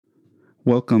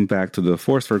Welcome back to the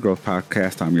Force for Growth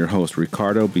podcast. I'm your host,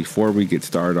 Ricardo. Before we get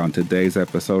started on today's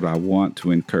episode, I want to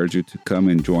encourage you to come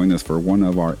and join us for one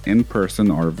of our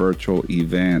in-person or virtual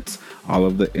events. All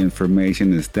of the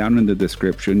information is down in the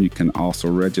description. You can also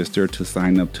register to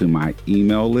sign up to my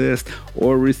email list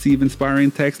or receive inspiring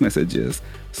text messages.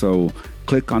 So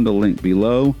click on the link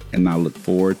below, and I look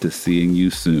forward to seeing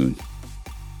you soon.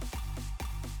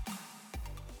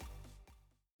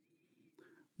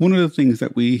 One of the things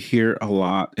that we hear a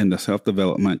lot in the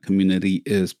self-development community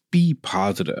is be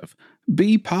positive.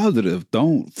 Be positive.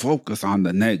 Don't focus on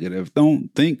the negative.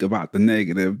 Don't think about the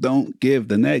negative. Don't give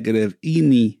the negative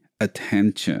any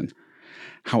attention.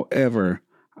 However,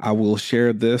 I will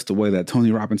share this the way that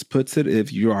Tony Robbins puts it.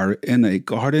 If you are in a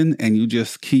garden and you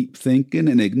just keep thinking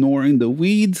and ignoring the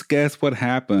weeds, guess what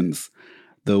happens?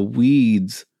 The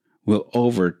weeds will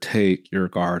overtake your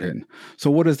garden. So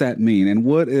what does that mean? And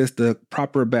what is the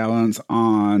proper balance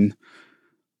on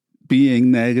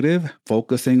being negative,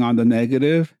 focusing on the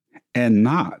negative, and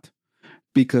not?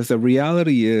 Because the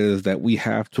reality is that we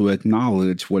have to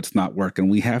acknowledge what's not working.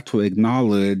 We have to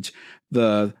acknowledge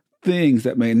the things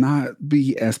that may not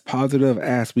be as positive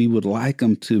as we would like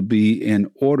them to be in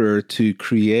order to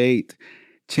create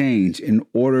change. In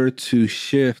order to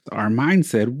shift our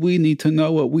mindset, we need to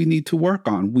know what we need to work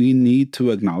on. We need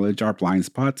to acknowledge our blind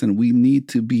spots, and we need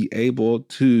to be able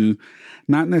to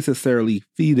not necessarily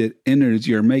feed it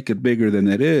energy or make it bigger than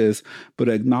it is, but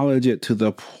acknowledge it to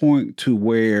the point to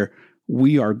where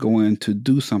we are going to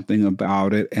do something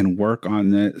about it and work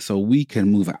on it so we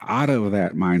can move out of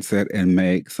that mindset and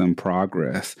make some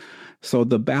progress. So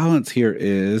the balance here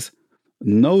is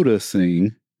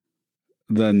noticing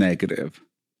the negative.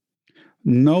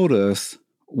 Notice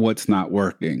what's not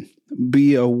working.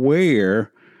 Be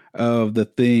aware of the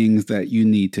things that you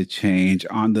need to change,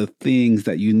 on the things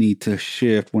that you need to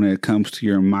shift when it comes to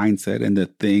your mindset and the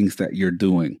things that you're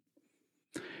doing.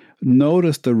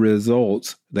 Notice the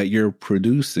results that you're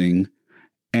producing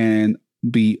and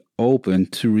be open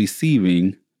to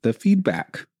receiving the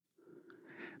feedback.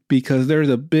 Because there's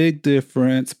a big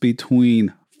difference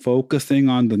between focusing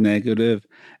on the negative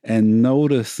and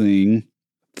noticing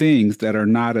things that are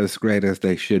not as great as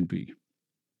they should be.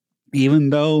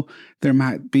 Even though there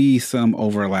might be some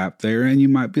overlap there, and you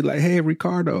might be like, hey,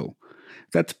 Ricardo,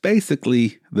 that's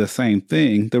basically the same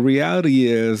thing. The reality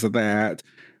is that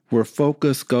where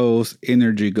focus goes,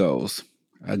 energy goes.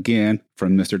 Again,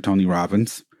 from Mr. Tony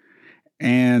Robbins.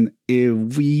 And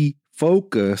if we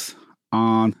focus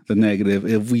on the negative,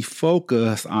 if we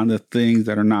focus on the things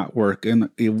that are not working,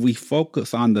 if we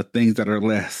focus on the things that are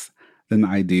less than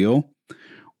ideal,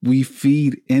 we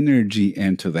feed energy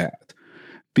into that.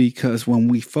 Because when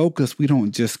we focus, we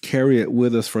don't just carry it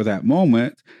with us for that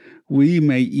moment. We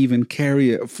may even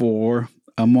carry it for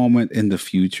a moment in the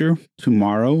future,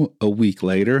 tomorrow, a week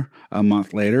later, a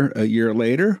month later, a year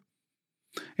later.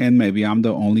 And maybe I'm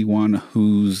the only one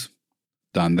who's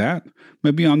done that.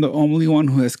 Maybe I'm the only one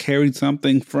who has carried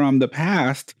something from the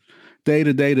past day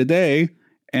to day to day.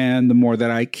 And the more that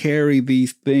I carry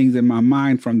these things in my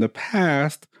mind from the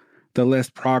past, the less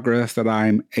progress that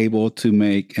I'm able to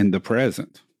make in the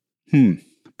present.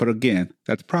 But again,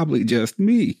 that's probably just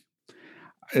me.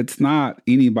 It's not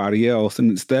anybody else, and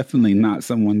it's definitely not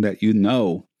someone that you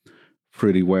know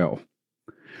pretty well.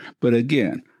 But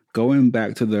again, going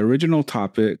back to the original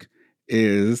topic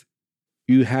is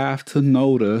you have to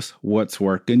notice what's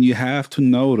working. You have to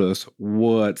notice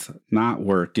what's not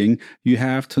working. You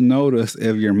have to notice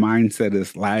if your mindset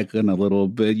is lagging a little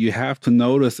bit. You have to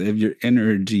notice if your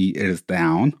energy is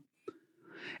down.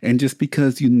 And just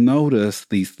because you notice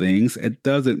these things, it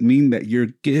doesn't mean that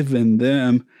you're giving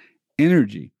them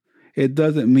energy. It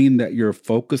doesn't mean that you're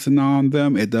focusing on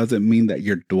them. It doesn't mean that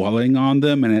you're dwelling on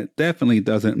them. And it definitely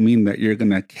doesn't mean that you're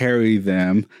going to carry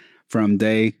them from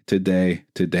day to day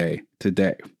to day to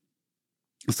day.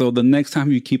 So the next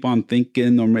time you keep on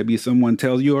thinking, or maybe someone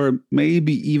tells you, or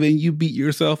maybe even you beat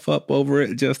yourself up over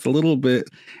it just a little bit,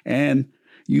 and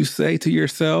you say to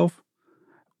yourself,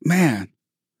 man,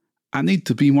 I need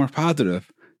to be more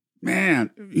positive. Man,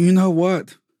 you know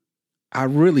what? I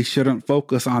really shouldn't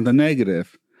focus on the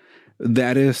negative.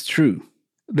 That is true.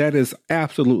 That is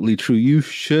absolutely true. You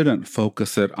shouldn't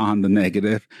focus it on the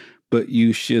negative, but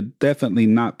you should definitely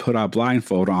not put a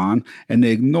blindfold on and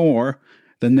ignore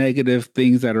the negative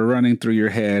things that are running through your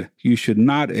head. You should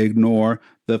not ignore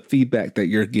the feedback that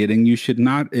you're getting. You should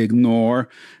not ignore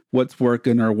what's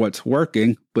working or what's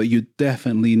working, but you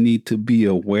definitely need to be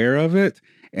aware of it,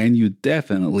 and you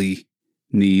definitely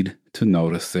need to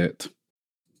notice it.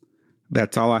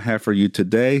 That's all I have for you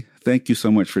today. Thank you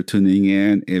so much for tuning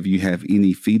in. If you have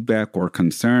any feedback or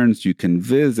concerns, you can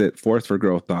visit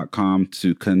forceforgrowth.com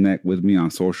to connect with me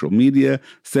on social media,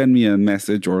 send me a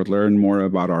message, or learn more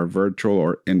about our virtual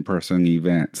or in-person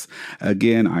events.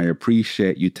 Again, I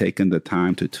appreciate you taking the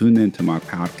time to tune into my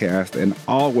podcast, and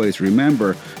always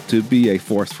remember to be a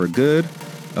force for good,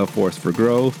 a force for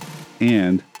growth,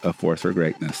 and a force for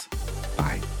greatness.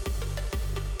 Bye.